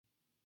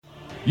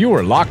You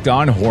are Locked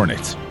On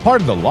Hornets, part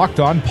of the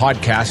Locked On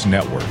Podcast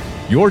Network.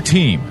 Your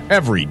team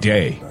every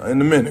day. In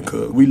a minute,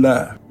 cuz we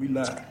live.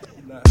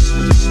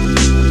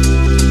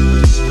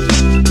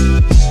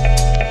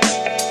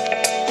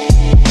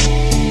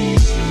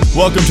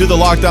 Welcome to the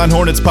Locked On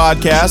Hornets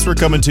podcast. We're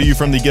coming to you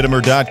from the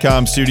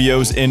Gittimer.com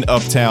studios in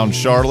Uptown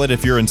Charlotte.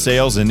 If you're in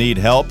sales and need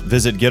help,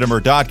 visit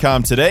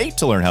Gittimer.com today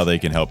to learn how they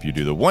can help you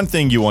do the one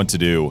thing you want to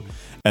do,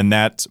 and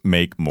that's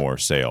make more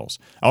sales.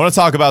 I want to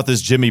talk about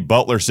this Jimmy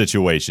Butler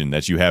situation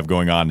that you have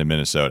going on in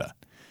Minnesota.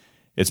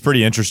 It's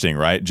pretty interesting,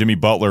 right? Jimmy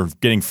Butler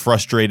getting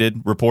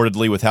frustrated,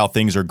 reportedly, with how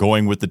things are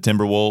going with the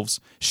Timberwolves.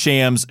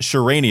 Shams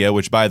Charania,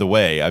 which, by the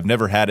way, I've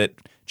never had it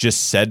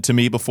just said to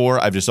me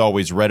before. I've just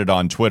always read it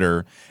on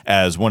Twitter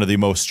as one of the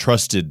most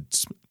trusted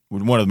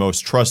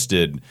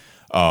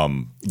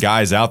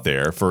guys out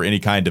there for any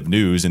kind of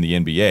news in the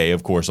NBA,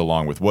 of course,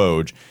 along with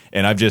Woj.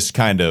 And I've just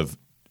kind of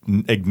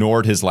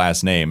ignored his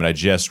last name, and I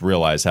just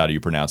realized how do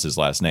you pronounce his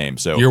last name.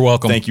 So you're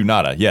welcome. Thank you,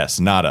 Nada. Yes,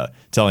 Nada,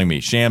 telling me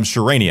Shams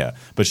Charania.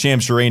 But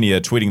Shams Charania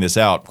tweeting this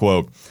out,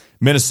 quote,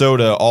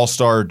 Minnesota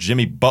All-Star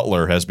Jimmy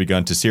Butler has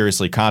begun to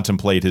seriously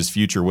contemplate his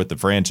future with the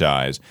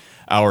franchise.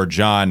 Our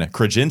John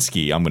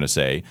Krasinski, I'm going to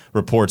say,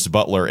 reports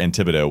Butler and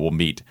Thibodeau will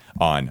meet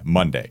on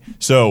Monday.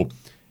 So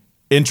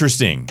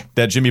interesting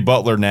that Jimmy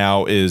Butler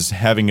now is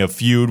having a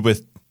feud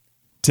with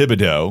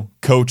Thibodeau,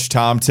 Coach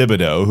Tom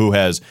Thibodeau, who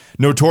has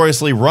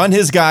notoriously run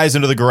his guys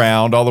into the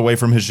ground all the way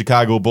from his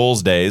Chicago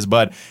Bulls days,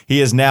 but he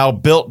has now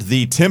built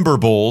the Timber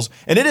Bulls,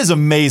 and it is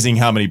amazing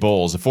how many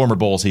Bulls, former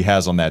Bulls, he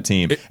has on that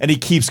team, and he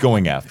keeps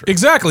going after it.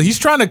 Exactly. He's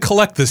trying to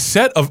collect the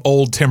set of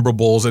old Timber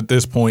Bulls at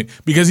this point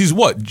because he's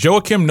what?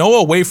 Joakim Noah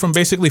away from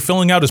basically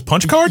filling out his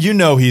punch card? You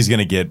know he's going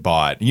to get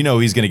bought. You know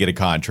he's going to get a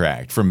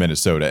contract from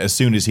Minnesota as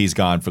soon as he's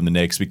gone from the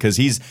Knicks because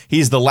he's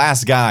the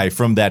last guy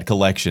from that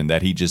collection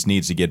that he just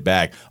needs to get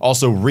back.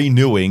 Also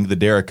renewing the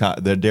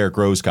Derrick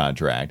Rose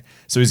contract.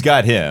 So he's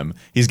got him.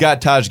 He's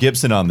got Taj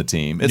Gibson on the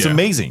team. It's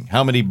amazing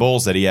how many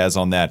Bulls that he has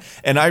on that.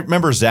 And I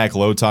remember Zach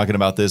Lowe talking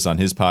about this on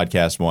his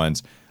podcast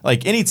once.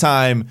 Like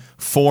anytime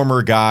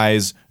former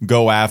guys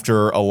go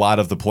after a lot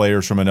of the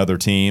players from another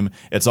team,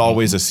 it's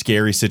always a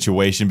scary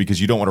situation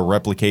because you don't want to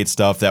replicate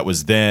stuff that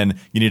was then.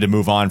 You need to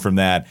move on from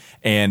that.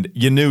 And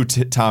you knew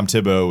Tom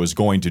Thibodeau was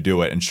going to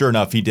do it. And sure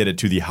enough, he did it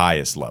to the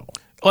highest level.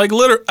 Like,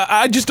 literally,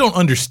 I just don't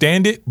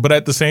understand it, but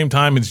at the same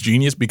time, it's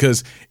genius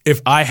because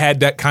if I had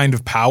that kind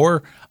of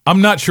power,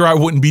 I'm not sure I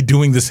wouldn't be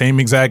doing the same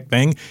exact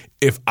thing.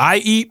 If I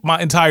eat, my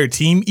entire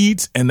team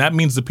eats, and that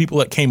means the people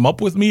that came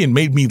up with me and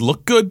made me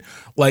look good,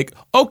 like,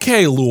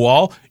 okay,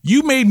 Luol,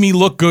 you made me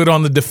look good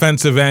on the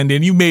defensive end,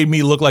 and you made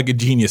me look like a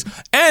genius,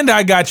 and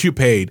I got you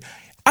paid.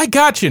 I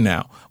got you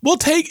now. We'll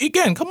take,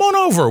 again, come on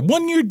over.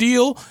 1 year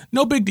deal,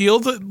 no big deal.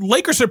 The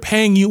Lakers are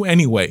paying you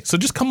anyway, so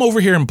just come over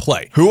here and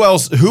play. Who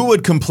else? Who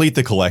would complete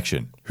the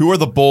collection? Who are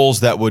the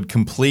Bulls that would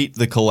complete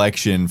the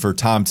collection for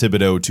Tom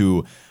Thibodeau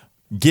to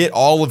get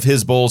all of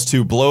his Bulls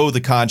to blow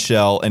the conch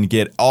shell and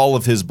get all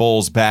of his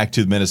Bulls back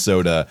to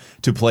Minnesota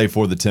to play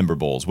for the Timber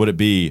Bulls? Would it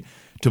be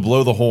to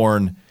blow the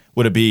horn?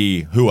 Would it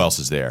be, who else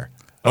is there?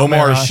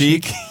 Omer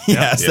Asik?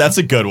 Yes, that's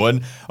a good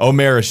one.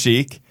 Omer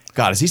Asik.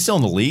 God, is he still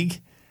in the league?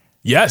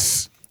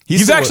 Yes.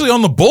 He's actually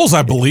on the Bulls,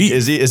 I believe.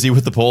 Is he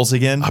with the Bulls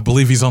again? I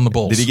believe he's on the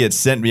Bulls. Did he get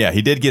sent? Yeah,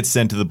 he did get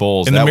sent to the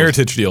Bulls. In the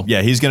Mirotić deal.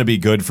 Yeah, he's going to be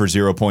good for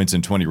 0 points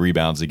and 20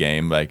 rebounds a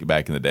game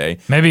back in the day.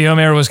 Maybe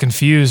Omer was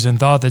confused and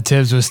thought that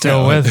Tibbs was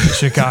still with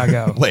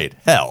Chicago. Wait,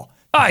 hell.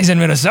 Oh, he's in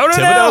Minnesota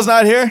now? Thibodeau's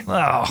not here?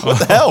 Oh. What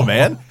the hell,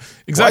 man?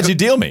 Exactly. Why'd you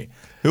deal me?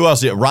 Who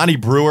else? Ronnie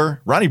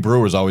Brewer. Ronnie Brewer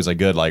was always a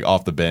good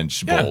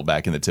off-the-bench Bull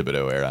back in the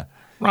Thibodeau era.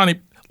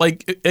 Ronnie...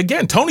 Like,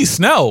 again, Tony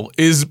Snell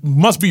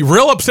must be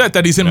real upset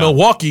that he's in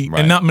Milwaukee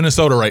and not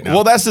Minnesota right now.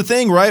 Well, that's the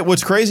thing, right?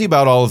 What's crazy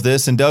about all of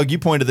this, and Doug, you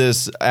pointed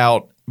this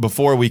out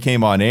before we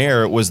came on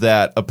air, was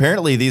that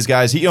apparently these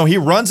guys, he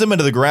runs them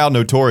into the ground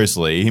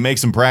notoriously. He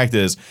makes them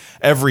practice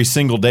every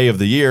single day of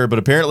the year, but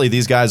apparently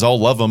these guys all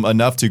love him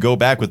enough to go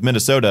back with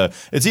Minnesota.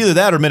 It's either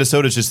that or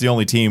Minnesota's just the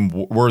only team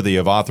worthy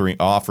of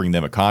offering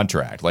them a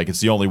contract. Like,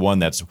 it's the only one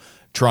that's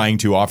trying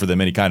to offer them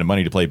any kind of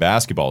money to play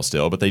basketball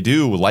still, but they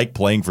do like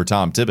playing for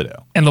Tom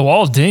Thibodeau. And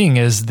Luol Deng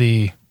is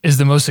the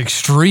most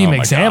extreme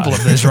example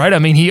of this, right? I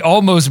mean, he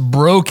almost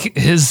broke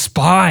his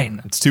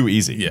spine. It's too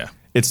easy. Yeah.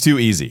 It's too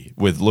easy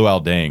with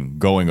Luol Deng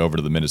going over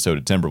to the Minnesota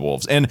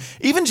Timberwolves. And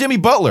even Jimmy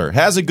Butler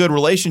has a good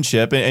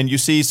relationship, and you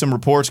see some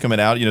reports coming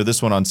out,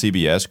 this one on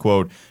CBS,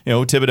 quote,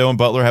 Thibodeau and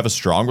Butler have a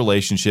strong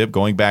relationship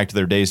going back to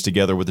their days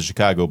together with the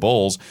Chicago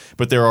Bulls,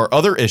 but there are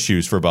other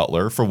issues for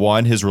Butler. For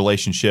one, his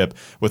relationship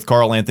with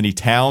Karl Anthony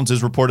Towns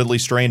is reportedly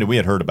strained, and we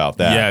had heard about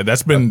that. Yeah,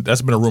 that's been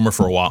a rumor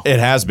for a while.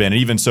 It has been,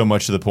 even so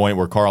much to the point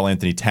where Karl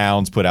Anthony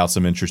Towns put out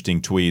some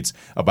interesting tweets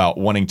about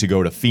wanting to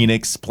go to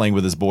Phoenix, playing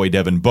with his boy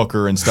Devin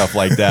Booker and stuff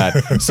like that.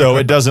 So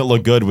it doesn't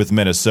look good with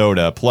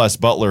Minnesota. Plus,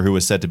 Butler, who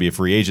is set to be a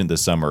free agent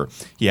this summer,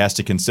 he has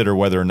to consider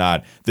whether or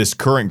not this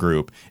current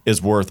group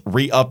is worth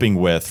re-upping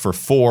with for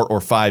 4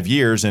 or 5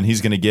 years, and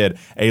he's going to get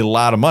a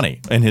lot of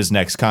money in his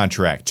next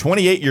contract.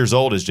 28 years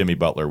old is Jimmy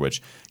Butler,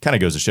 which kind of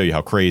goes to show you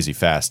how crazy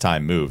fast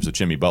time moves with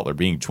Jimmy Butler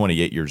being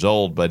 28 years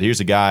old. But here's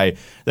a guy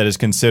that is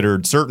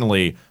considered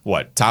certainly,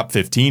 top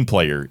 15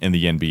 player in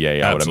the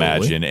NBA, I would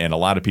imagine. And a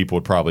lot of people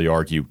would probably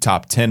argue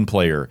top 10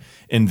 player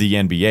in the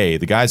NBA.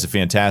 The guy's a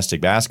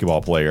fantastic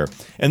basketball player.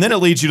 And then it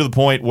leads you to the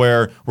point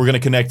where we're going to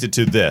connect it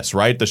to this,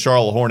 right? The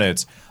Charlotte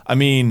Hornets. I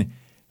mean,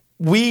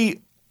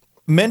 we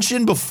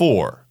mentioned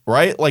before,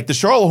 right? Like the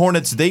Charlotte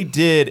Hornets, they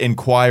did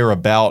inquire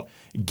about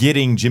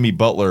getting Jimmy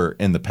Butler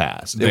in the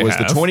past. It was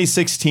the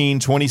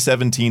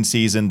 2016-2017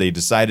 season. They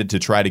decided to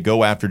try to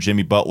go after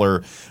Jimmy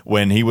Butler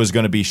when he was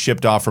going to be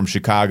shipped off from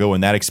Chicago,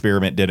 and that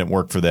experiment didn't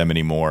work for them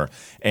anymore.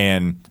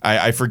 And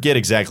I forget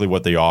exactly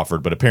what they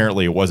offered, but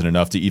apparently it wasn't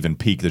enough to even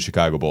pique the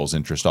Chicago Bulls'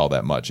 interest all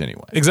that much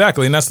anyway.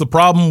 Exactly, and that's the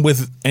problem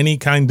with any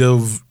kind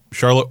of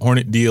Charlotte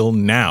Hornet deal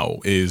now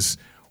is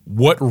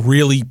what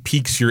really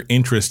piques your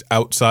interest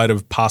outside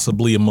of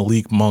possibly a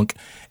Malik Monk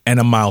and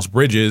a Miles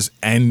Bridges,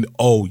 and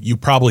you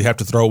probably have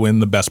to throw in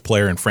the best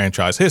player in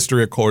franchise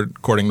history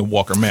according to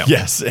Walker Mail.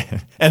 Yes,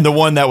 and the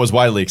one that was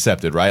widely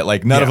accepted, right?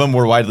 Like none of them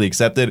were widely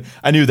accepted.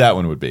 I knew that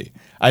one would be.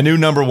 I knew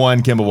number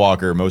one, Kemba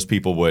Walker, most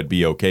people would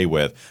be okay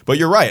with. But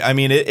you're right. I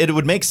mean, it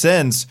would make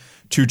sense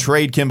to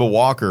trade Kemba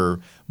Walker,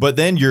 but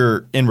then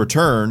you're in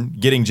return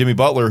getting Jimmy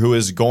Butler, who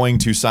is going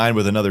to sign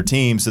with another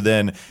team. So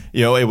then,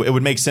 it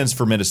would make sense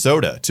for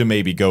Minnesota to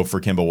maybe go for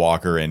Kemba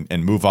Walker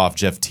and move off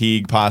Jeff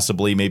Teague,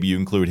 possibly. Maybe you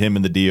include him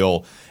in the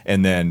deal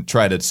and then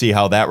try to see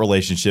how that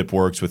relationship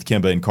works with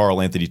Kemba and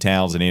Karl Anthony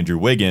Towns and Andrew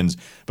Wiggins.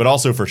 But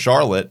also for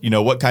Charlotte,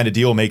 what kind of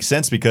deal makes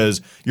sense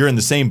because you're in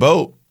the same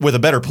boat with a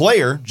better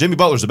player. Jimmy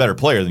Butler's a better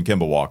player than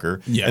Kemba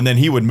Walker. Yeah. And then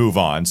he would move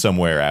on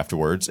somewhere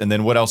afterwards. And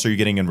then what else are you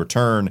getting in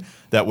return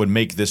that would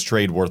make this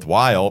trade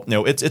worthwhile?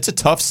 It's a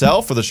tough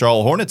sell for the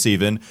Charlotte Hornets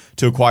even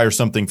to acquire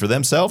something for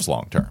themselves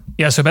long term.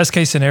 Yeah, so best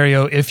case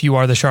scenario, if you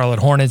are the Charlotte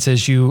Hornets,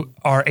 is you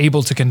are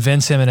able to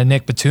convince him in a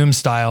Nick Batum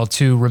style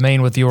to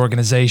remain with the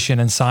organization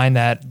and sign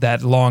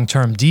that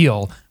long-term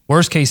deal.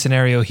 Worst case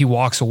scenario, he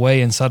walks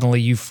away and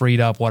suddenly you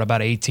freed up,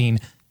 about $18,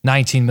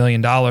 $19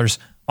 million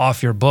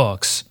off your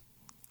books.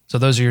 So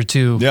those are your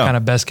two kind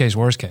of best case,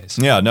 worst case.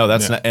 Yeah, no,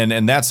 that's not,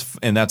 and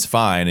that's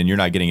fine, and you're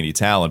not getting any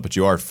talent, but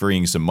you are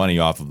freeing some money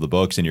off of the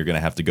books, and you're going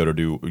to have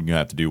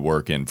to do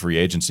work in free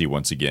agency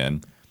once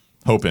again,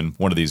 hoping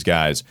one of these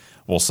guys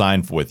will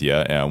sign with you,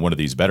 one of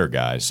these better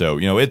guys. So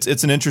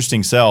it's an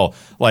interesting sell.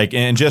 Like,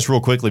 and just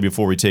real quickly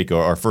before we take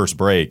our first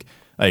break,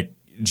 like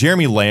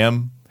Jeremy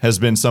Lamb has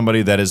been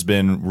somebody that has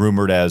been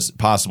rumored as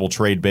possible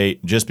trade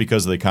bait just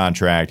because of the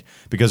contract,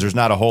 because there's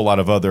not a whole lot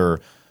of other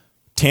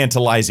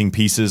tantalizing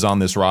pieces on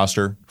this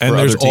roster. And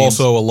there's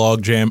also a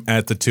logjam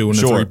at the 2 and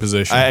the 3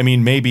 position. I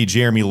mean, maybe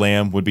Jeremy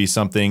Lamb would be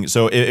something.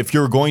 So if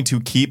you're going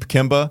to keep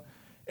Kemba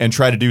and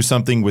try to do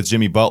something with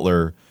Jimmy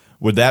Butler,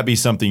 would that be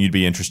something you'd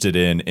be interested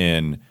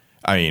in?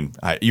 I mean,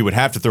 you would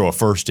have to throw a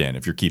first in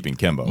if you're keeping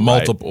Kemba.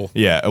 Multiple. Right?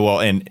 Yeah, well,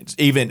 and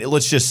even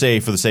let's just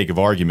say for the sake of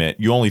argument,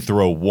 you only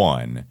throw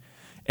one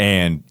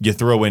and you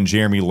throw in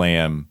Jeremy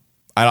Lamb.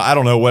 I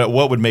don't know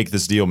what would make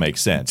this deal make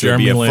sense.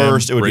 Jeremy it would be a Lamb,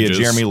 first. It would Bridges.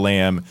 be a Jeremy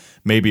Lamb.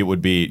 Maybe it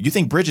would be. You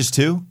think Bridges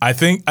too? I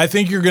think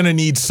you're going to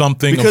need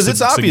something because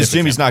it's obvious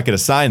Jimmy's not going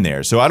to sign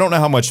there. So I don't know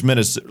how much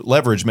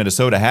leverage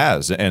Minnesota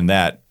has in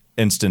that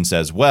instance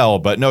as well.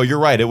 But no, you're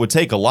right. It would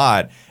take a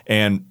lot,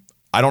 and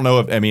I don't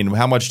know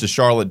how much does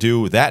Charlotte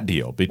do with that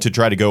deal to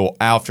try to go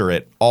after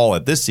it all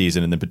at this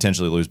season and then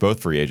potentially lose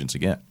both free agents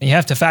again? And you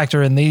have to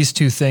factor in these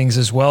two things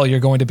as well. You're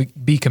going to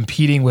be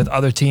competing with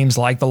other teams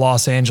like the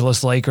Los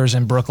Angeles Lakers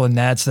and Brooklyn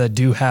Nets that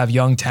do have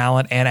young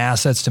talent and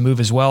assets to move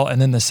as well.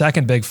 And then the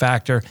second big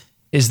factor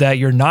is that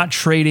you're not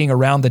trading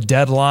around the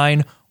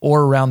deadline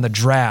or around the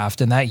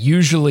draft. And that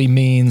usually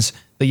means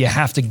that you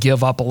have to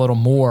give up a little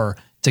more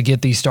to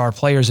get these star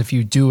players if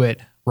you do it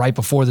right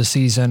before the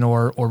season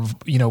or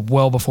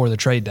well before the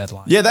trade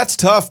deadline. Yeah, that's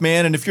tough,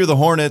 man. And if you're the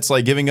Hornets,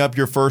 like giving up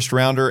your first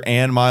rounder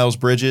and Miles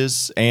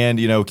Bridges and,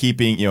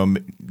 keeping,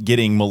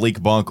 getting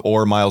Malik Monk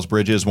or Miles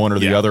Bridges, one or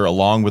the other,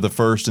 along with the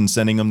first and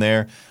sending them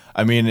there.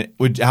 I mean,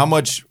 how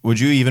much would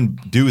you even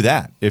do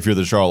that if you're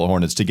the Charlotte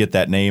Hornets to get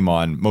that name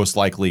on most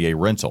likely a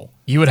rental?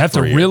 You would have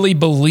to really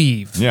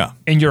believe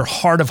in your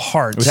heart of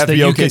hearts that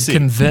you could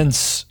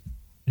convince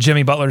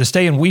Jimmy Butler to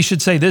stay. And we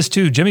should say this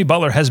too. Jimmy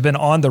Butler has been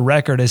on the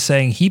record as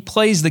saying he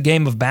plays the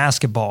game of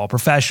basketball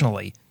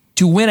professionally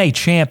to win a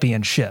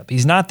championship.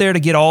 He's not there to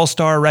get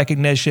all-star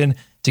recognition,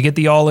 to get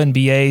the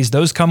all-NBAs.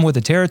 Those come with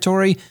the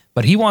territory,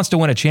 but he wants to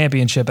win a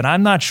championship. And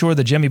I'm not sure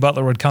that Jimmy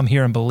Butler would come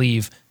here and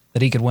believe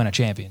that he could win a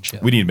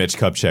championship. We need Mitch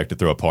Kupchak to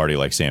throw a party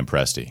like Sam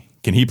Presti.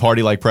 Can he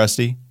party like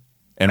Presti?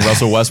 And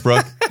Russell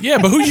Westbrook? Yeah,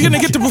 but who are you going to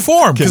get to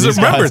perform? Because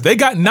remember, they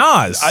got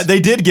Nas.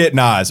 They did get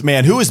Nas.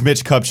 Man, who is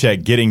Mitch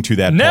Kupchak getting to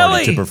that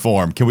party to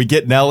perform? Can we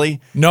get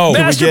Nelly? No.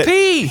 Master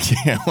P!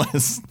 Yeah,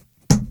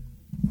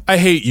 I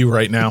hate you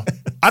right now.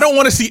 I don't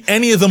want to see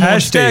any of them on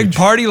stage. Hashtag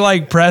party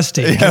like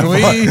Presti.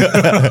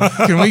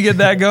 Can we get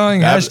that going?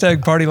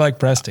 Hashtag party like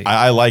Presti.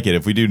 I like it.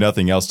 If we do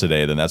nothing else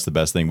today, then that's the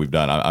best thing we've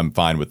done. I'm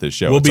fine with this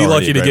show. We'll It's be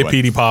already lucky a to great get one.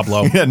 Petey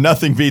Pablo. Yeah,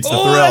 nothing beats the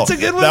thrill. That's a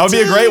good one, That would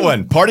be a too. great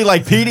one. Party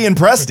like Petey and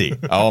Presti.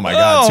 Oh my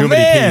God, too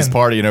many man. P's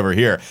partying over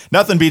here.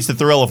 Nothing beats the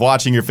thrill of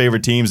watching your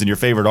favorite teams and your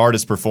favorite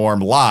artists perform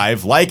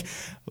live, like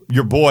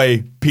your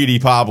boy Petey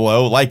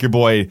Pablo, like your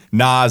boy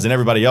Nas and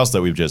everybody else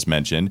that we've just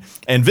mentioned.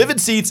 And Vivid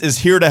Seats is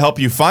here to help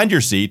you find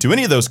your seat to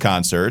any of those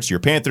concerts, your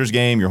Panthers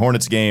game, your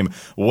Hornets game,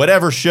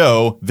 whatever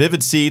show.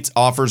 Vivid Seats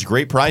offers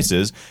great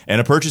prices and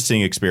a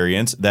purchasing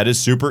experience that is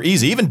super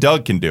easy. Even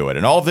Doug can do it.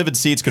 And all Vivid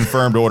Seats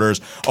confirmed orders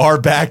are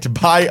backed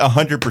by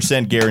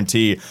 100%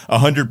 guarantee.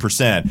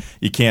 100%.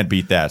 You can't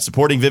beat that.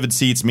 Supporting Vivid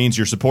Seats means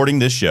you're supporting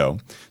this show.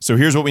 So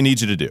here's what we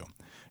need you to do.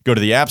 Go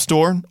to the App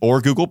Store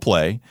or Google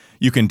Play.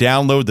 You can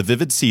download the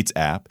Vivid Seats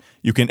app.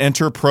 You can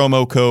enter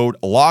promo code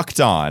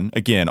LOCKEDON,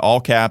 again, all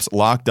caps,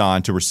 Locked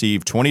On, to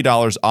receive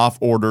 $20 off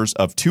orders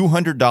of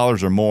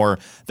 $200 or more.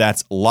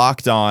 That's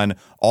Locked On,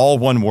 all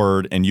one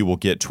word, and you will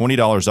get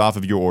 $20 off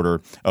of your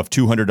order of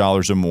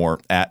 $200 or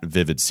more at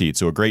Vivid Seats.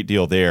 So a great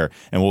deal there,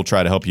 and we'll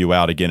try to help you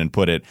out again and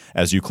put it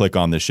as you click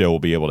on the show. We'll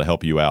be able to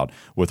help you out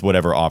with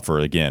whatever offer.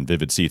 Again,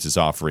 Vivid Seats is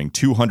offering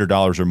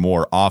 $200 or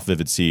more off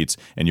Vivid Seats,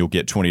 and you'll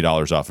get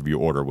 $20 off of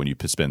your order when you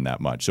spend that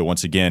much. So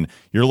once again,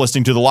 you're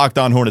listening to the Locked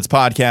On Hornets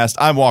podcast.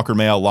 I'm Walker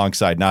Mail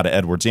alongside Nada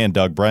Edwards and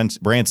Doug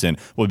Branson.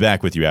 We'll be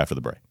back with you after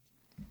the break.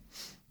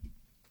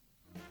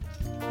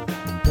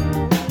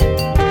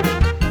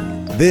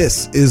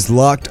 This is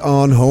Locked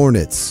On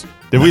Hornets.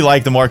 Did we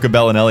like the Marco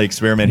Bellinelli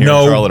experiment here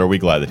No. in Charlotte, or are we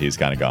glad that he's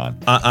kind of gone?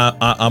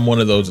 I'm one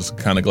of those that's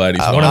kind of glad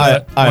he's One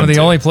gone. of the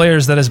only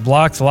players that has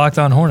blocked Locked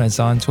On Hornets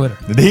on Twitter.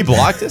 Did he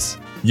block us?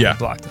 Yeah.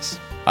 Blocked us.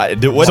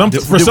 Did we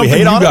something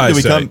hate you on him?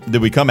 guys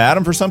Did we come at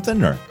him for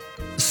something? Or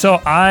So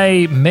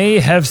I may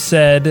have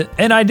said,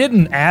 and I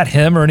didn't at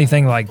him or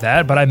anything like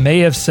that, but I may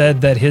have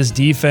said that his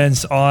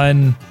defense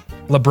on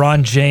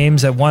LeBron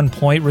James at one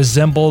point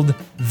resembled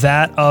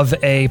that of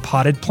a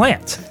potted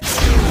plant.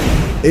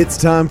 It's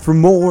time for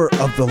more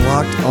of the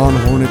Locked On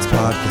Hornets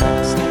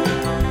podcast.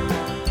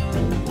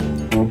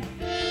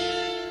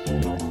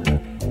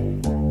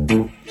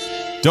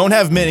 don't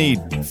have many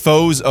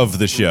foes of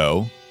the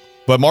show,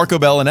 but Marco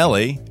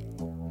Bellinelli,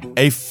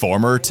 a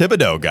former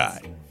Thibodeau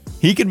guy.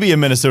 He could be a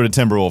Minnesota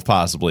Timberwolf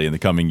possibly in the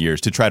coming years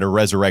to try to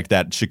resurrect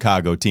that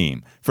Chicago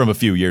team from a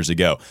few years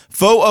ago.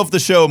 Foe of the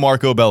show,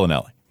 Marco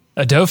Bellinelli.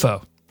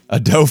 Adolfo.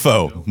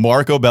 Adolfo,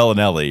 Marco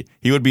Bellinelli.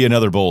 He would be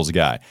another Bulls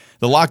guy.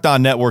 The Locked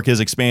On Network is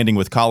expanding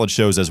with college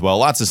shows as well.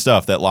 Lots of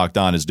stuff that Locked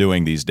On is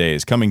doing these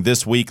days. Coming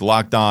this week,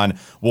 Locked On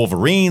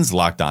Wolverines,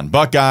 Locked On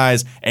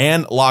Buckeyes,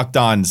 and Locked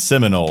On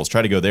Seminoles.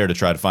 Try to go there to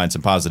try to find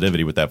some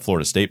positivity with that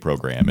Florida State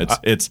program.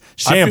 It's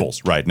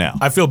shambles right now.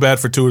 I feel bad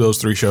for two of those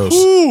three shows.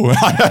 Ooh,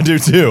 I do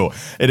too.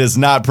 It is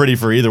not pretty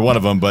for either one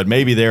of them, but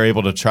maybe they're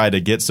able to try to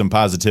get some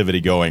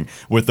positivity going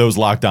with those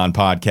Locked On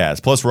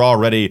podcasts. Plus, we're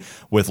already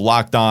with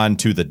Locked On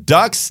to the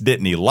Ducks,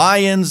 Nittany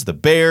Lions, the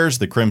Bears,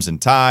 the Crimson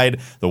Tide,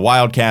 the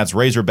Wildcats,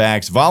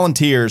 Razorbacks,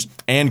 Volunteers,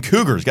 and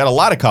Cougars. Got a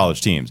lot of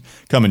college teams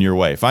coming your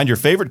way. Find your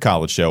favorite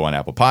college show on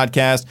Apple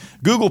Podcasts,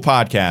 Google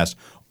Podcasts,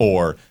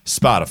 or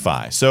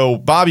Spotify. So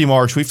Bobby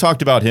Marks, we've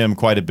talked about him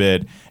quite a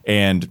bit,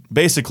 and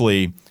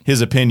basically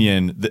his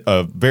opinion,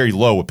 a very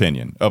low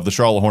opinion of the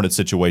Charlotte Hornets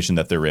situation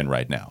that they're in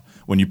right now.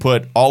 When you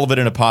put all of it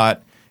in a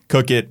pot,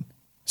 cook it,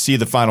 see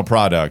the final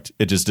product,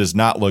 it just does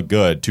not look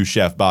good to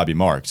Chef Bobby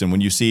Marks. And when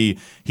you see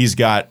he's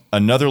got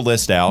another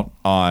list out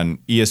on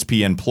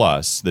ESPN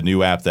Plus, the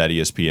new app that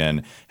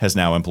ESPN has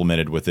now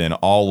implemented within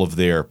all of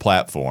their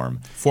platform,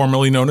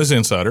 Formerly known as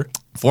Insider.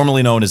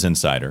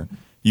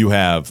 you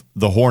have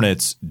the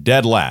Hornets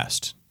dead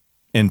last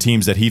in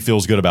teams that he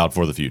feels good about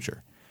for the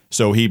future.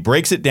 So he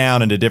breaks it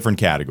down into different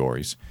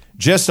categories.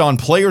 Just on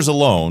players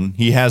alone,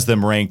 he has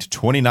them ranked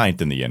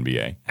 29th in the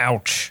NBA.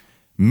 Ouch.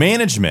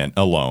 Management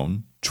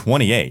alone,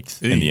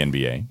 28th in the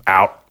NBA.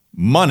 Out.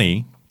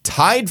 Money,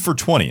 tied for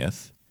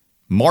 20th.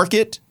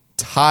 Market,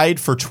 tied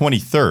for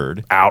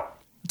 23rd. Out.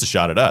 It's a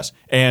shot at us.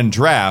 And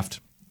draft,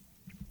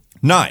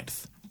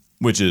 9th,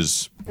 which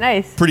is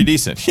Nice. pretty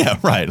decent. Yeah,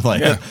 right.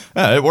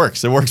 It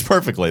works. It works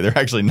perfectly. They're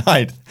actually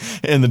 9th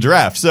in the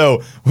draft.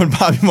 So when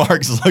Bobby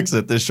Marks looks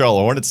at this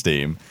Charlotte Hornets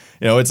team,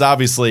 it's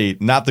obviously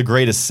not the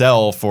greatest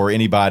sell for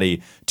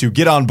anybody to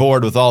get on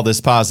board with all this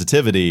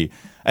positivity.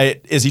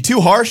 Is he too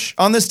harsh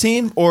on this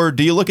team, or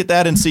do you look at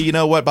that and see,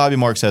 what, Bobby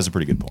Marks has a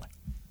pretty good point?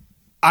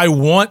 I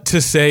want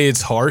to say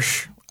it's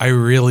harsh. I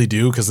really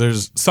do, because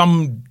there's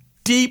some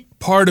deep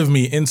part of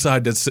me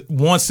inside that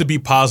wants to be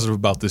positive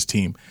about this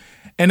team.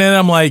 And then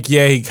I'm like,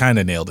 yeah, he kind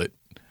of nailed it.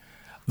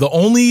 The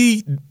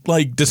only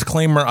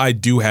disclaimer I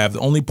do have, the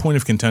only point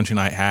of contention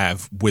I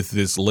have with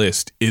this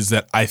list is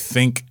that I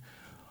think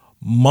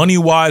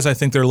money-wise, I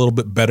think they're a little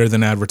bit better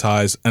than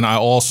advertised. And I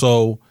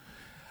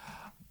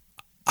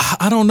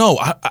don't know.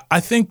 I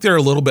think they're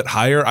a little bit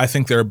higher. I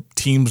think there are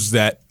teams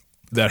that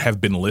have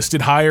been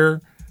listed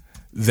higher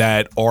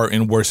that are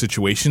in worse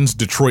situations.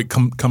 Detroit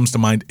comes to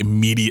mind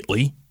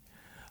immediately.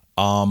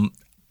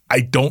 I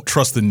don't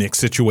trust the Knicks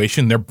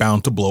situation. They're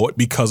bound to blow it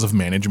because of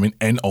management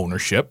and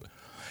ownership.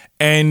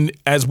 And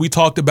as we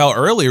talked about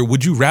earlier,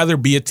 would you rather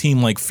be a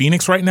team like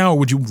Phoenix right now, or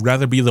would you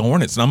rather be the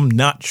Hornets? And I'm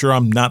not sure I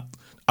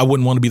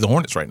wouldn't want to be the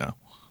Hornets right now.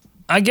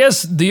 I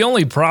guess the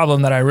only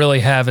problem that I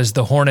really have is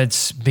the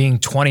Hornets being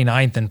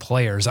 29th in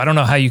players. I don't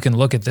know how you can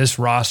look at this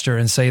roster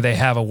and say they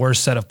have a worse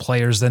set of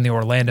players than the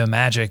Orlando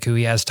Magic, who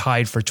he has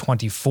tied for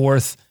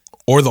 24th.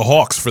 Or the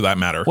Hawks, for that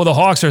matter. Well, the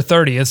Hawks are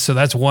 30th, so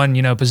that's one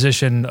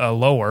position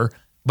lower.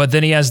 But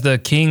then he has the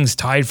Kings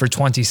tied for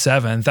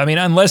 27th. I mean,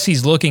 unless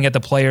he's looking at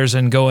the players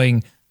and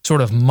going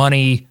sort of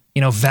money,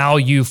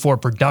 value for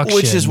production.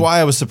 Which is why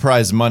I was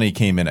surprised money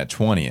came in at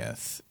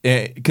 20th.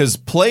 Because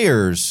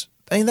players...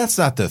 I mean, that's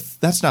not the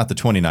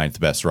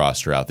 29th best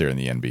roster out there in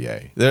the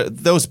NBA.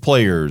 Those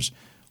players,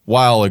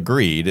 while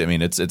agreed, I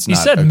mean, it's not. You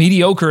said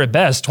mediocre at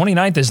best.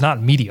 29th is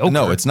not mediocre.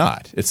 No, it's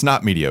not. It's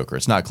not mediocre.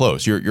 It's not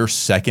close. You're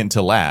second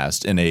to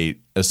last in a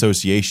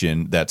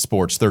association that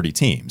sports 30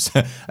 teams.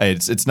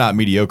 It's not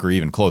mediocre,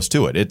 even close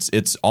to it.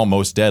 It's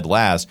almost dead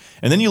last.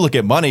 And then you look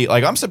at money.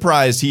 Like, I'm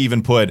surprised he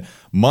even put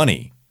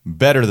money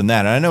better than that.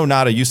 And I know,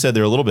 Nada, you said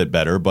they're a little bit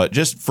better, but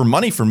just for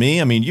money for me,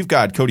 I mean, you've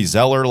got Cody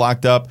Zeller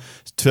locked up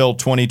till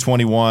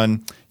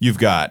 2021. You've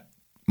got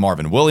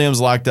Marvin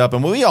Williams locked up,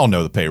 and we all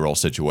know the payroll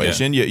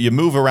situation. Yeah. You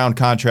move around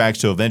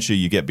contracts till eventually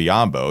you get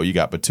Biyombo. You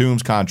got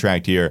Batum's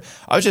contract here.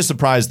 I was just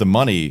surprised the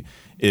money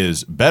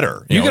is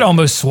better. You could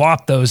almost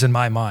swap those in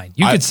my mind.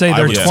 You could say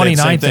they're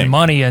 29th in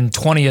money and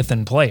 20th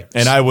in players.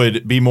 And I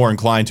would be more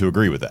inclined to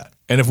agree with that.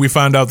 And if we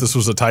found out this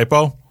was a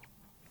typo?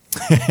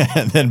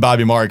 And then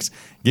Bobby Marks,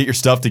 get your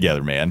stuff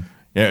together, man.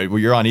 Yeah, well,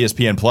 you're on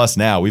ESPN Plus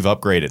now. We've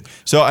upgraded.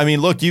 So, I mean,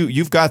 look,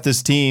 you've got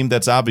this team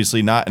that's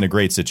obviously not in a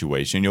great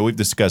situation. We've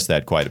discussed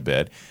that quite a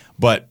bit.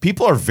 But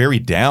people are very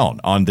down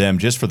on them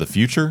just for the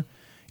future.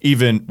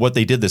 Even what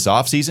they did this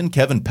offseason,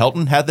 Kevin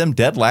Pelton had them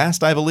dead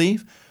last, I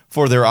believe,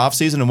 for their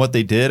offseason and what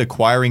they did,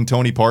 acquiring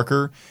Tony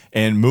Parker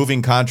and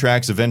moving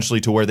contracts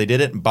eventually to where they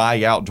didn't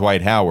buy out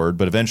Dwight Howard,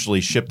 but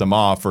eventually shipped them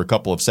off for a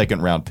couple of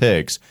second-round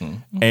picks.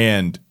 Mm-hmm.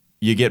 And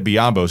you get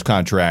Biyombo's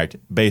contract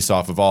based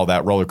off of all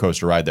that roller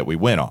coaster ride that we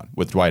went on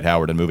with Dwight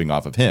Howard and moving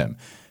off of him.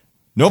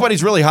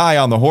 Nobody's really high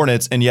on the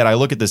Hornets, and yet I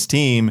look at this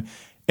team,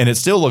 and it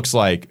still looks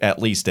like at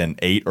least an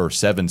 8 or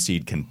 7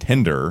 seed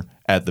contender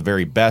at the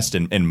very best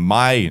in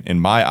my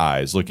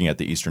eyes, looking at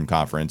the Eastern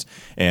Conference.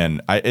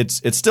 And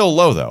it's still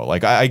low though.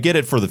 Like I get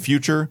it for the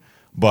future,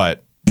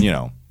 but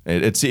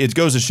it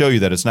goes to show you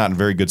that it's not in a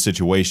very good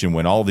situation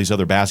when all these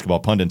other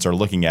basketball pundits are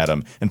looking at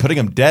them and putting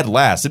them dead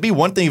last. It'd be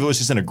one thing if it was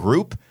just in a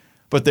group.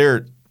 But there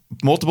are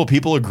multiple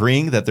people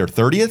agreeing that they're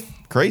 30th?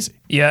 Crazy.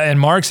 Yeah, and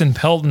Marks and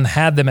Pelton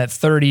had them at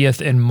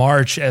 30th in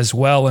March as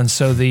well. And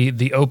so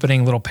the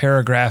opening little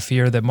paragraph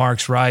here that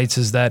Marks writes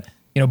is that,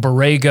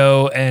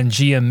 Borrego and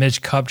GM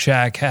Mitch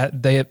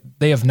Kupchak,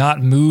 they have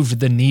not moved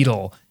the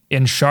needle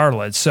in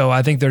Charlotte. So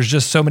I think there's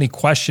just so many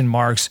question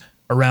marks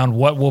around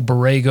what will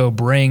Borrego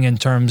bring in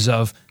terms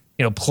of,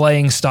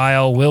 playing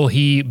style. Will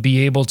he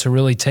be able to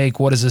really take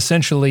what is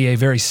essentially a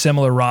very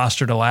similar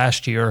roster to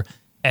last year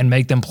and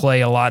make them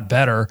play a lot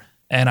better?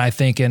 And I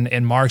think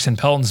in Marks and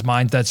Pelton's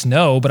mind, that's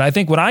no. But I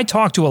think when I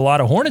talk to a lot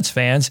of Hornets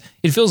fans,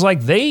 it feels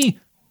like they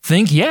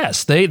think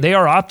yes. They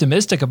are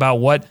optimistic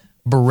about what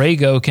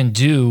Borrego can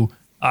do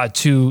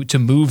to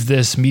move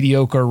this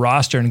mediocre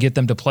roster and get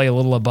them to play a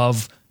little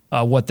above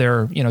what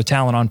their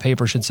talent on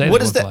paper should say.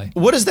 What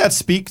does that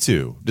speak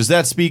to? Does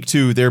that speak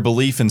to their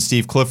belief in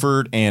Steve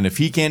Clifford? And if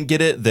he can't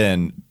get it,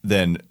 then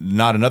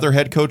not another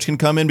head coach can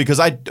come in? Because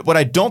what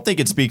I don't think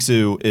it speaks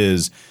to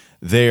is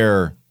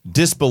their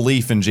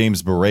disbelief in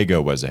James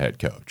Borrego as a head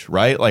coach,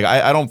 right? Like,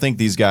 I don't think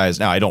these guys,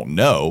 now I don't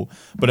know,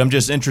 but I'm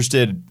just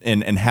interested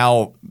in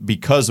how,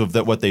 because of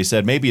what they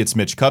said, maybe it's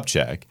Mitch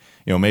Kupchak,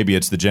 maybe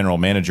it's the general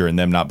manager and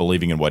them not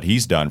believing in what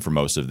he's done for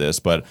most of this,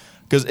 but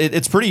because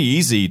it's pretty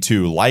easy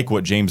to like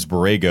what James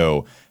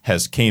Borrego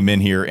has came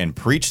in here and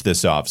preached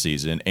this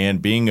offseason, and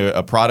being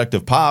a product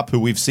of Pop, who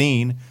we've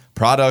seen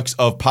products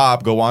of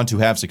Pop go on to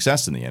have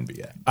success in the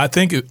NBA. I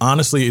think,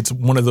 honestly, it's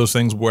one of those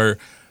things where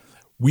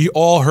we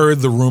all heard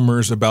the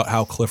rumors about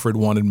how Clifford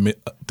wanted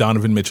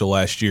Donovan Mitchell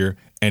last year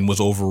and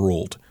was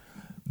overruled.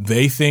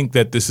 They think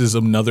that this is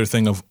another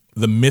thing of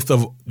the myth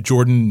of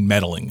Jordan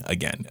meddling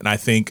again. And I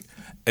think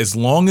as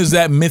long as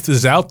that myth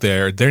is out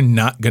there, they're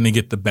not going to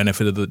get the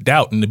benefit of the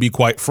doubt. And to be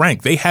quite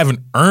frank, they haven't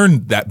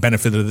earned that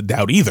benefit of the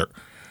doubt either.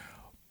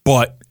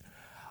 But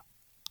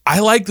I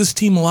like this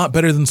team a lot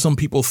better than some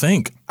people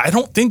think. I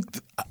don't think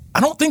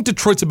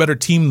Detroit's a better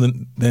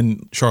team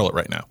than Charlotte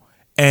right now.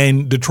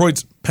 And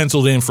Detroit's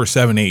penciled in for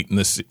 7-8 in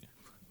this.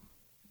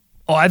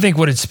 Well, I think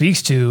what it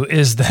speaks to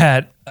is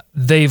that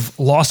they've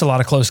lost a lot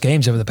of close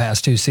games over the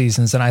past 2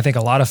 seasons. And I think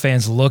a lot of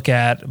fans look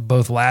at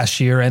both last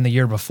year and the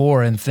year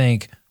before and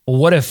think, well,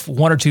 what if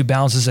 1 or 2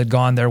 bounces had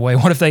gone their way?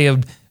 What if they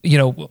had,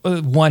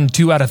 won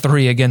 2 out of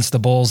 3 against the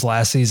Bulls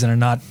last season and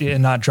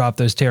not dropped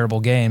those terrible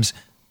games?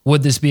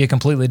 Would this be a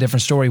completely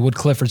different story? Would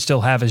Clifford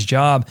still have his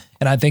job?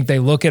 And I think they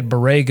look at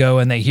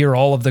Borrego and they hear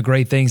all of the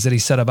great things that he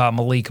said about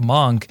Malik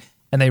Monk,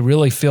 and they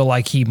really feel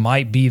like he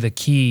might be the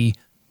key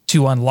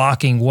to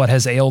unlocking what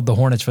has ailed the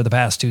Hornets for the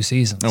past 2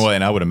 seasons. Well,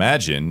 and I would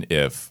imagine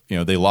if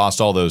they lost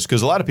all those,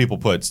 because a lot of people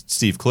put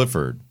Steve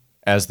Clifford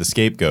as the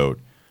scapegoat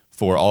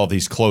for all of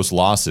these close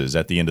losses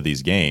at the end of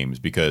these games,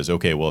 because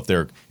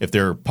if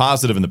they're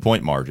positive in the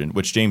point margin,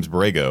 which James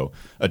Borrego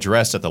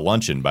addressed at the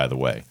luncheon, by the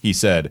way, he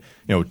said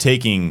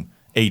taking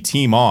a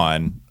team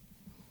on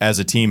as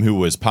a team who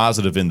was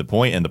positive in the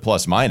point and the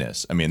plus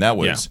minus. I mean, that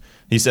was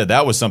he said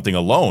that was something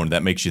alone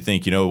that makes you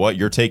think,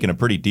 you're taking a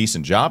pretty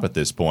decent job at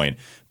this point.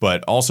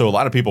 But also a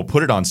lot of people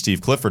put it on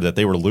Steve Clifford that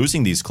they were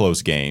losing these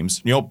close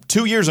games,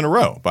 2 years in a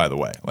row, by the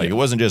way. It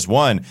wasn't just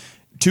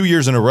 2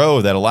 years in a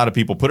row that a lot of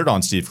people put it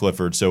on Steve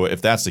Clifford. So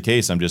if that's the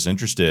case, I'm just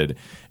interested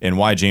in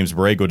why James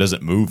Borrego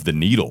doesn't move the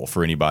needle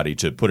for anybody,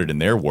 to put it in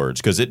their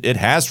words, because it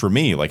has for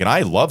me. And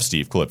I love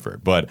Steve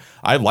Clifford, but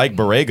I like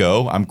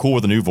Borrego. I'm cool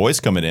with a new voice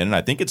coming in, and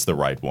I think it's the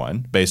right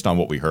one based on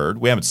what we heard.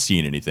 We haven't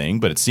seen anything,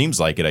 but it seems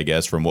like it, I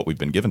guess, from what we've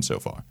been given so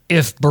far.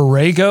 If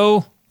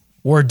Borrego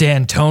were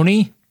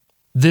D'Antoni,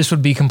 this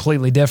would be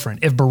completely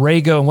different. If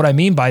Borrego, and what I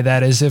mean by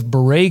that is if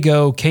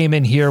Borrego came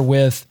in here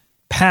with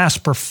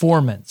past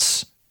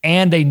performance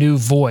and a new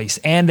voice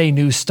and a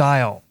new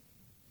style,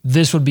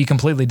 this would be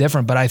completely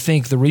different. But I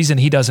think the reason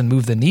he doesn't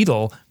move the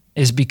needle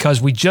is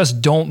because we just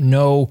don't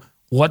know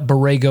what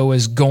Borrego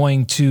is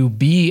going to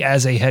be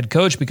as a head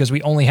coach, because we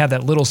only have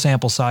that little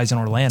sample size in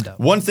Orlando.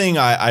 One thing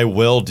I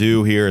will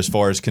do here, as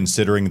far as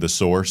considering the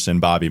source and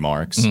Bobby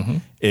Marks,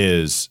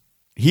 is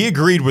he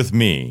agreed with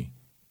me,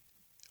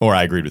 or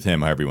I agreed with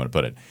him, however you want to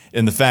put it,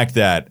 in the fact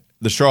that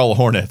the Charlotte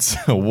Hornets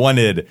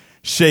wanted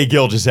Shai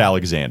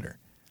Gilgeous-Alexander.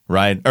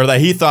 Right? Or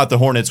that he thought the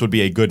Hornets would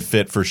be a good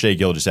fit for Shai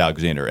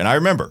Gilgeous-Alexander. And I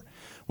remember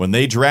when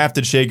they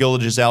drafted Shai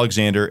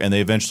Gilgeous-Alexander and they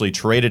eventually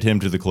traded him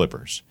to the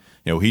Clippers,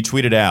 he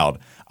tweeted out,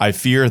 "I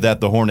fear that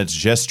the Hornets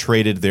just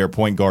traded their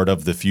point guard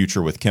of the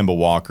future with Kemba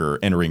Walker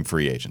entering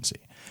free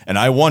agency." And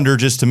I wonder,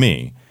 just to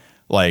me,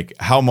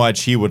 how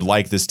much he would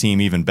like this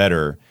team even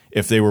better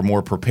if they were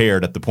more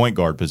prepared at the point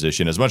guard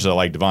position. As much as I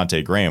like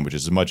Devontae Graham, which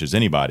is as much as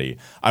anybody,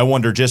 I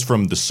wonder just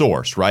from the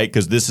source, right?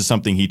 Because this is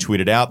something he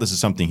tweeted out. This is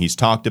something he's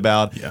talked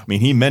about. Yeah. I mean,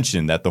 he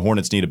mentioned that the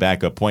Hornets need a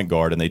backup point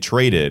guard, and they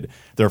traded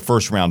their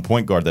first-round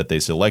point guard that they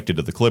selected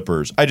to the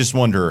Clippers. I just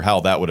wonder how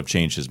that would have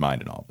changed his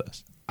mind in all of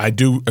this. I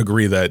do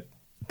agree that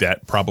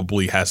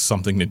probably has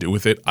something to do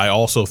with it. I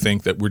also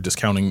think that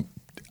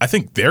I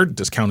think they're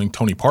discounting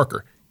Tony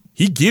Parker.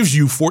 He gives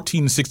you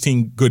 14,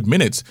 16 good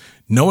minutes,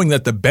 knowing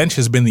that the bench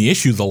has been the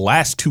issue the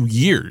last 2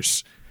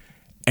 years.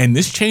 And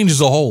this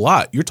changes a whole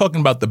lot. You're talking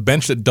about the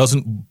bench that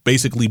doesn't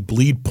basically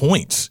bleed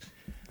points.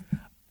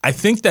 I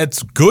think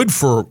that's good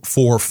for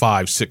 4,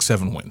 5, 6,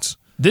 7 wins.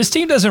 This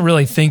team doesn't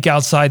really think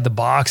outside the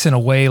box in a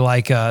way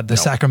like the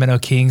Sacramento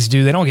Kings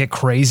do. They don't get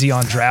crazy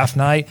on draft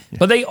night,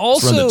 but they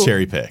also run the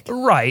cherry pick.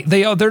 Right.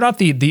 They're not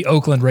the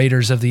Oakland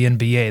Raiders of the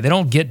NBA. They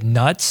don't get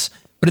nuts.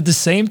 But at the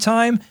same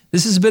time,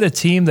 this has been a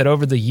team that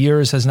over the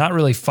years has not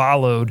really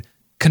followed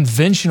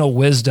conventional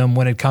wisdom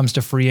when it comes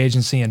to free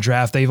agency and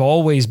draft. They've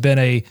always been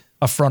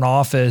a front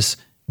office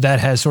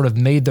that has sort of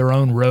made their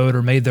own road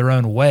or made their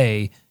own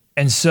way.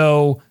 And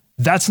so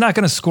that's not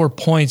going to score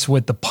points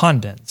with the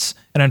pundits.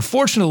 And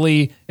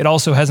unfortunately, it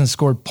also hasn't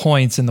scored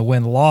points in the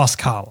win-loss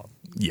column.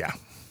 Yeah.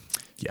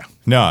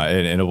 No,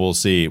 and we'll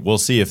see. We'll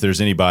see if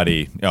there's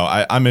anybody.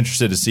 I'm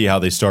interested to see how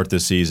they start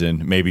this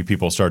season. Maybe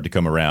people start to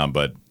come around,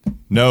 but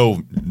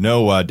no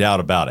doubt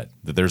about it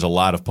that there's a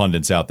lot of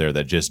pundits out there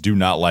that just do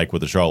not like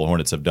what the Charlotte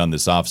Hornets have done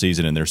this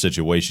offseason and their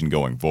situation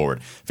going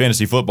forward.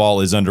 Fantasy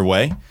football is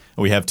underway.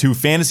 We have 2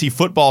 fantasy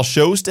football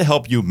shows to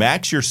help you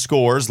max your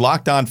scores.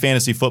 Locked On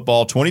Fantasy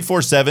Football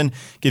 24/7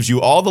 gives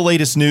you all the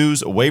latest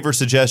news, waiver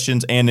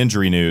suggestions, and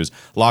injury news.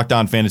 Locked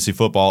On Fantasy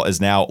Football is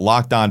now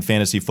Locked On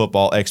Fantasy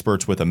Football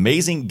experts with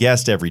amazing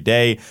guests every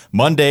day.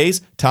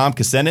 Mondays, Tom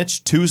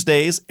Kucinich.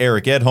 Tuesdays,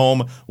 Eric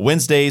Edholm.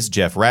 Wednesdays,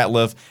 Jeff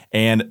Ratliff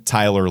and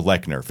Tyler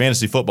Lechner.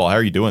 Fantasy football, how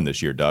are you doing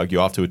this year, Doug? You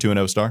off to a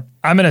 2-0 start?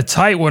 I'm in a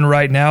tight one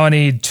right now. I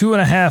need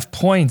 2.5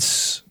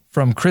 points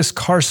from Chris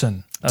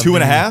Carson.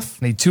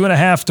 2.5? Need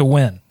 2.5 to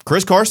win.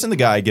 Chris Carson, the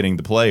guy getting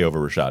the play over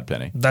Rashad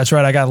Penny. That's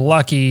right. I got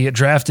lucky.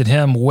 Drafted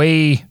him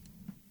way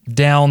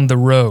down the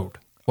road.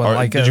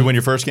 Did you win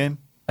your first game?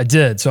 I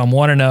did. So I'm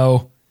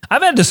 1-0.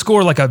 I've had to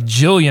score like a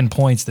jillion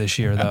points this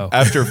year, though.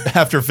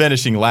 After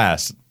finishing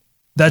last.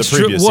 That's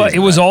true. Well, it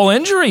was all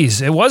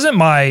injuries. It wasn't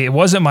my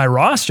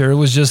roster. It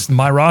was just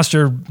my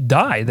roster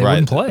died. They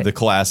wouldn't play. The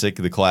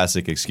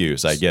classic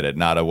excuse. I get it.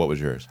 Nada, what was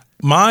yours?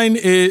 Mine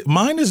is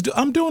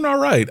I'm doing all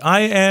right.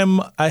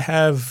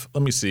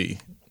 Let me see.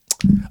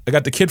 I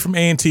got the kid from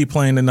A&T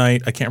playing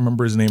tonight. I can't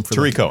remember his name for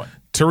Tariq Cohen.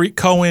 Tariq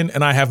Cohen,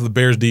 and I have the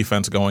Bears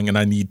defense going, and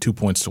I need 2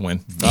 points to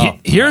win.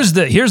 Here's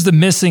the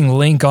missing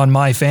link on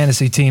my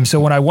fantasy team. So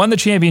when I won the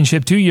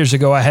championship 2 years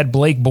ago, I had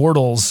Blake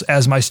Bortles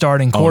as my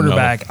starting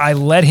quarterback. I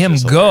let him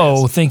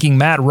go thinking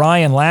Matt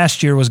Ryan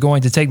last year was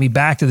going to take me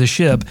back to the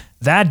ship.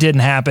 That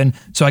didn't happen.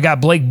 So I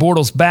got Blake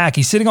Bortles back.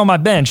 He's sitting on my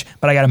bench,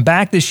 but I got him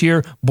back this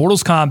year.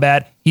 Bortles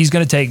Combat. He's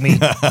going to take me to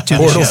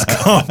Bortles the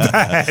show.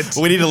 Combat.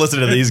 We need to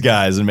listen to these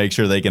guys and make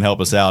sure they can help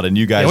us out. And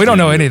you guys, We don't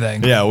know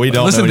anything. Yeah, we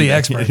don't Listen know to the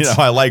anything. experts.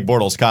 I like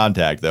Bortles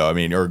Contact though. I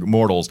mean, or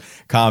Mortals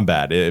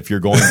Combat. If you're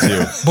going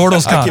to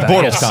Bortles Combat.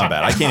 Bortles yes.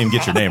 Combat. I can't even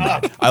get your name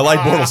right. I like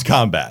Bortles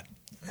Combat.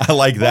 I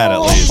like that at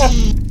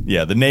least.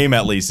 Yeah, the name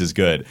at least is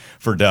good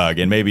for Doug.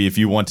 And maybe if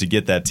you want to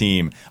get that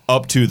team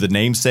up to the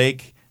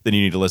namesake, then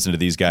you need to listen to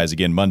these guys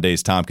again.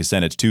 Mondays, Tom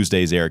Kucinich.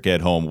 Tuesdays, Eric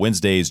Edholm.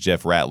 Wednesdays,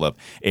 Jeff Ratliff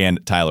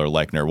and Tyler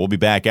Lechner. We'll be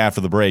back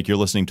after the break. You're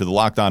listening to the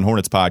Locked On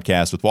Hornets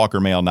podcast with Walker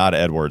Mail, Nada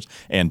Edwards,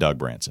 and Doug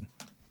Branson.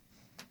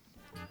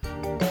 You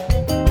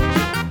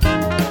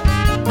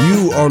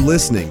are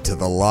listening to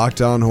the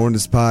Locked On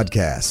Hornets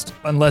podcast.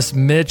 Unless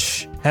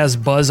Mitch has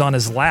Buzz on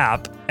his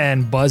lap,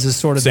 and Buzz is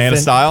sort of Santa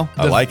style?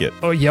 I like it.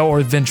 Oh yeah, or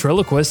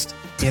ventriloquist.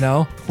 You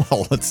know,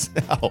 Well, let's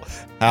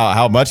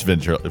how much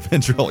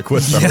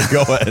ventriloquist are we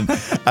going?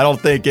 I don't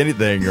think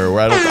anything, or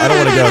I don't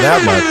want to go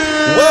that much.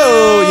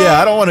 Whoa,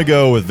 yeah, I don't want to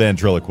go with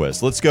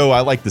ventriloquist. Let's go.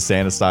 I like the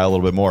Santa style a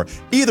little bit more.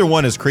 Either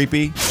one is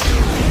creepy.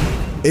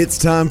 It's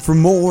time for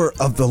more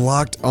of the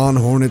Locked On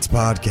Hornets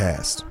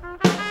podcast.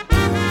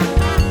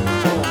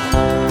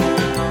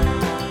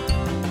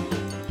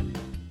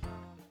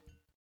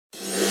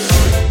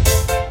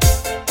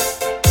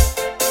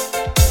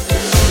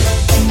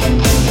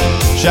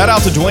 Shout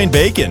out to Dwayne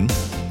Bacon,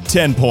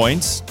 10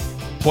 points,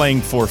 playing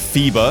for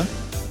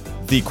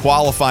FIBA, the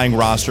qualifying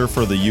roster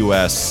for the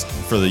U.S.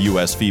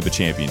 FIBA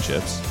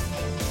championships.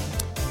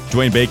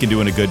 Dwayne Bacon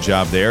doing a good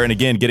job there, and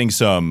again, getting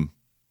some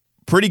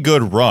pretty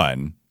good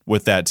run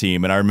with that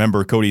team. And I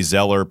remember Cody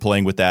Zeller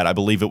playing with that. I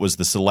believe it was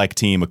the select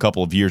team a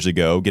couple of years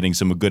ago, getting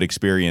some good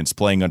experience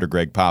playing under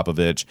Greg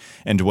Popovich,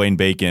 and Dwayne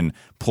Bacon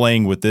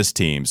playing with this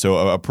team.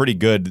 So a pretty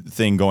good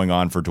thing going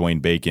on for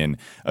Dwayne Bacon.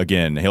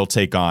 Again, he'll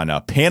take on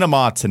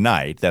Panama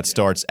tonight. That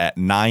starts at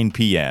 9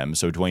 p.m.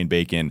 So Dwayne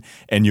Bacon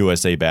and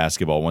USA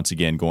Basketball once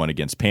again going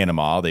against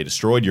Panama. They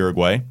destroyed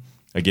Uruguay.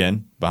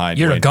 Again, behind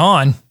you're Dwayne.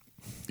 gone.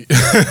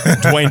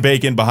 Dwayne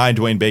Bacon behind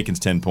Dwayne Bacon's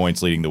 10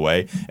 points leading the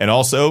way. And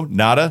also,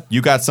 Nada,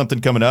 you got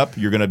something coming up.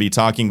 You're going to be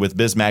talking with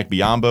Bismack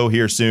Biyombo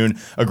here soon.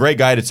 A great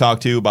guy to talk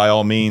to by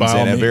all means,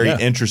 and a very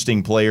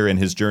interesting player in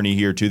his journey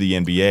here to the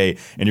NBA.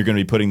 And you're going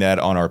to be putting that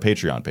on our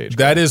Patreon page.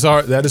 That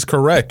is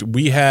correct.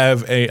 We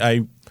have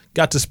I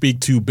got to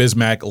speak to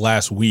Bismack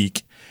last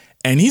week,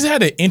 and he's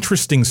had an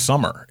interesting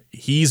summer.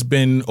 He's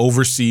been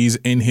overseas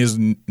in his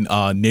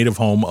native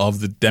home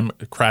of the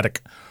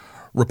Democratic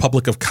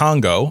Republic of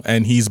Congo,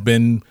 and he's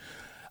been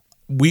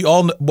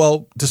to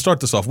start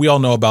this off, we all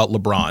know about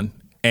LeBron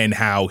and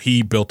how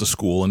he built a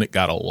school and it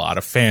got a lot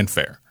of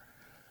fanfare.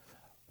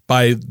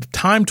 By the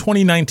time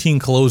 2019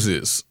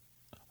 closes,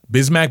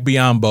 Bismack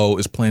Biyombo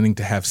is planning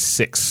to have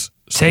 6 schools.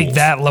 Take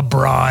that,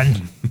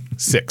 LeBron.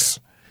 6.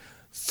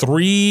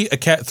 3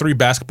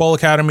 basketball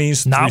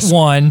academies. Not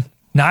 1,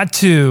 not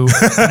 2,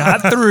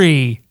 not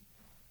 3.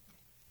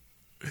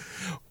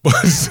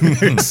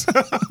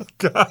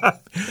 God.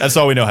 That's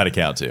all we know how to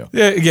count to.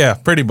 Yeah,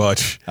 pretty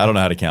much. I don't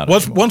know how to count.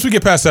 Once we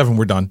get past 7,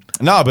 we're done.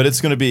 No, but it's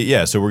going to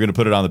be, so we're going to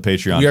put it on the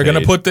Patreon page. We are going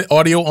to put the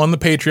audio on the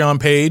Patreon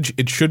page.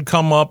 It should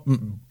come up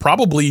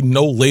probably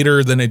no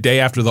later than a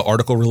day after the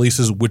article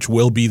releases, which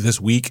will be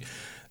this week.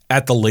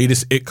 At the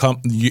latest,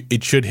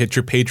 it should hit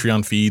your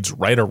Patreon feeds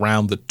right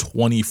around the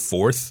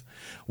 24th,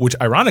 which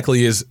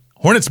ironically is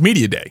Hornets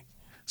Media Day.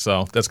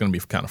 So that's going to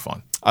be kind of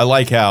fun. I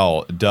like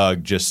how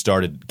Doug just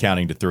started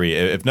counting to 3.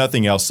 If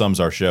nothing else sums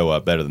our show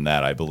up better than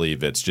that, I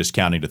believe it's just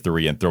counting to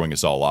 3 and throwing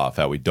us all off,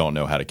 how we don't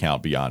know how to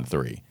count beyond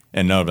 3.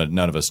 And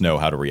none of us know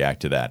how to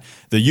react to that.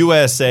 The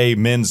USA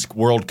Men's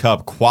World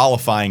Cup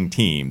qualifying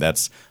team,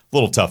 that's a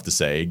little tough to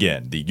say.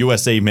 Again, the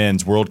USA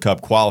Men's World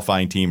Cup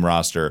qualifying team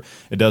roster,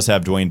 it does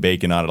have Dwayne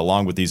Bacon on it,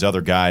 along with these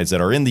other guys that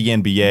are in the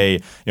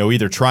NBA,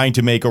 either trying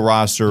to make a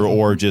roster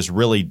or just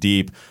really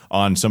deep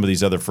on some of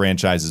these other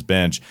franchises'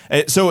 bench.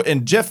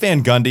 And Jeff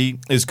Van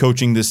Gundy is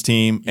coaching this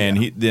team,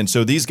 and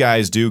so these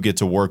guys do get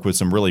to work with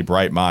some really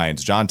bright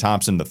minds. John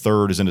Thompson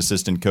III is an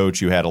assistant coach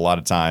who had a lot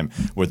of time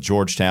with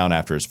Georgetown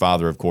after his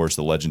father, of course,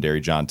 the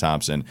legendary John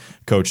Thompson,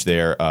 coached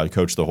there,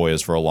 coached the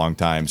Hoyas for a long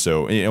time.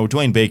 So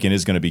Dwayne Bacon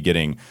is going to be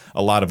getting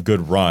a lot of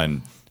good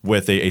run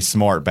with a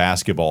smart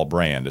basketball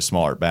brand, a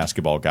smart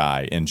basketball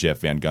guy in Jeff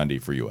Van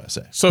Gundy for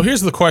USA. So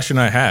here's the question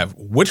I have.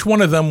 Which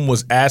one of them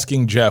was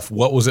asking Jeff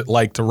what was it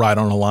like to ride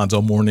on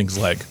Alonzo Mourning's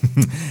leg?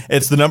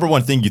 It's the number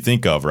one thing you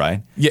think of,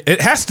 right? Yeah,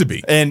 it has to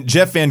be. And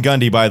Jeff Van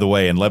Gundy, by the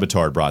way, and Le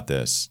Batard brought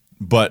this,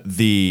 but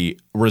the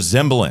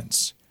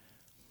resemblance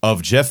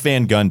of Jeff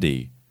Van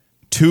Gundy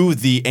to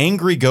the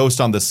angry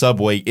ghost on the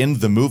subway in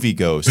the movie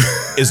Ghost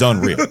is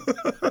unreal.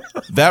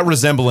 That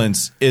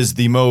resemblance is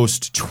the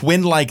most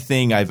twin-like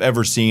thing I've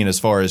ever seen as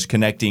far as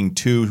connecting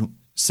two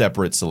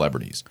separate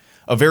celebrities.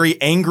 A very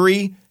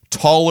angry,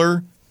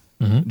 taller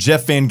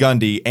Jeff Van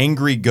Gundy,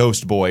 angry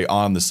ghost boy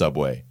on the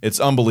subway.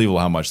 It's unbelievable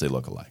how much they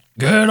look alike.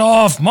 Get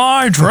off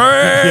my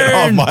train! Get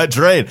off my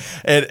train.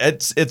 And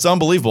it's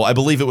unbelievable. I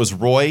believe it was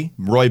Roy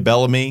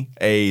Bellamy,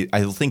 I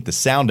think the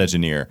sound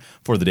engineer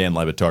for the Dan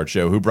Le Batard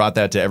Show, who brought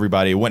that to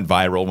everybody. It went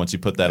viral once you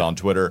put that on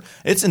Twitter.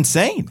 It's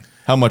insane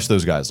how much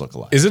those guys look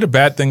alike. Is it a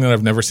bad thing that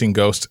I've never seen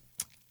Ghost?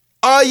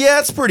 Yeah,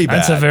 it's pretty bad.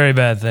 That's a very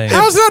bad thing.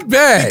 How's that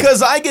bad?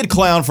 Because I get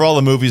clowned for all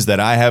the movies that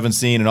I haven't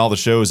seen and all the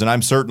shows, and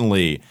I'm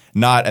certainly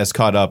not as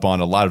caught up on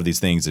a lot of these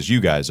things as you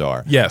guys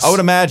are. Yes. I would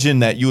imagine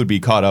that you would be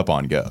caught up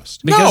on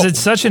Ghost. Because No. it's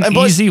such an And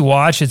plus- easy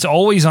watch. It's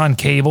always on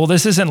cable.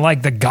 This isn't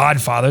like The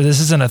Godfather. This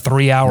isn't a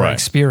 3-hour Right.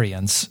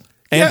 experience.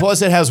 And Yeah.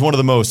 plus, it has one of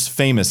the most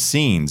famous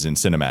scenes in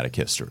cinematic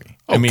history.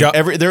 I mean, God.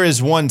 there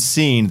is one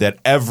scene that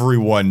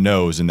everyone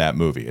knows in that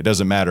movie. It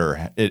doesn't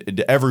matter.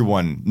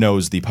 Everyone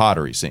knows the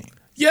pottery scene.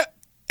 Yeah.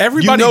 You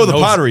Everybody know the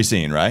knows- pottery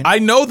scene, right? I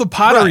know the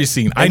pottery Right.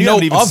 scene. And I you know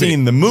haven't even of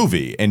seen it. the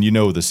movie, and you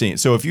know the scene.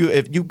 So if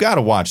you got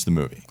to watch the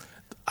movie.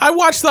 I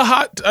watched the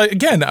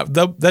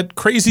that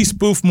crazy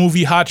spoof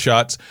movie Hot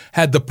Shots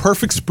had the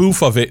perfect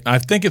spoof of it. I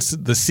think it's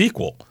the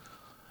sequel.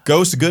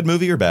 Ghost, a good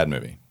movie or bad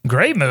movie?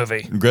 Great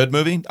movie. Good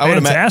movie? I would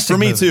imagine. Fantastic For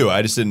me movie. too.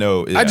 I just didn't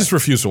know. I just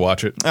refuse to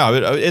watch it. No,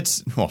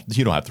 it's well.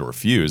 You don't have to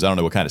refuse. I don't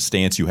know what kind of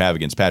stance you have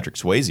against Patrick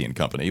Swayze and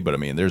company, but I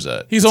mean,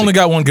 He's only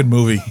got one good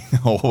movie.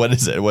 what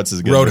is it? What's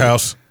his good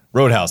Roadhouse. movie?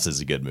 Roadhouse is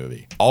a good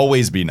movie.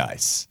 Always be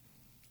nice.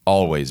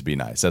 Always be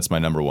nice. That's my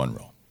number one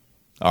rule.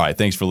 All right.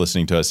 Thanks for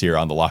listening to us here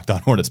on the Locked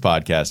On Hornets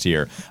podcast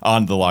here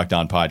on the Locked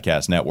On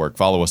Podcast Network.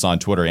 Follow us on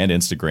Twitter and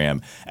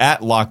Instagram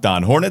at Locked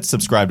On Hornets.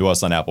 Subscribe to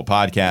us on Apple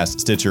Podcasts,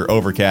 Stitcher,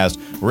 Overcast,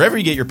 wherever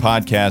you get your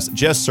podcasts.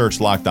 Just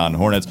search Locked On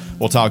Hornets.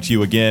 We'll talk to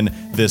you again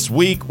this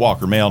week.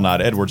 Walker Mail,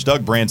 Not Edwards,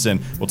 Doug Branson.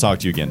 We'll talk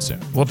to you again soon.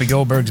 Whoopi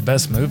Goldberg's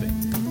best movie.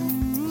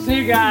 See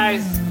you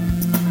guys.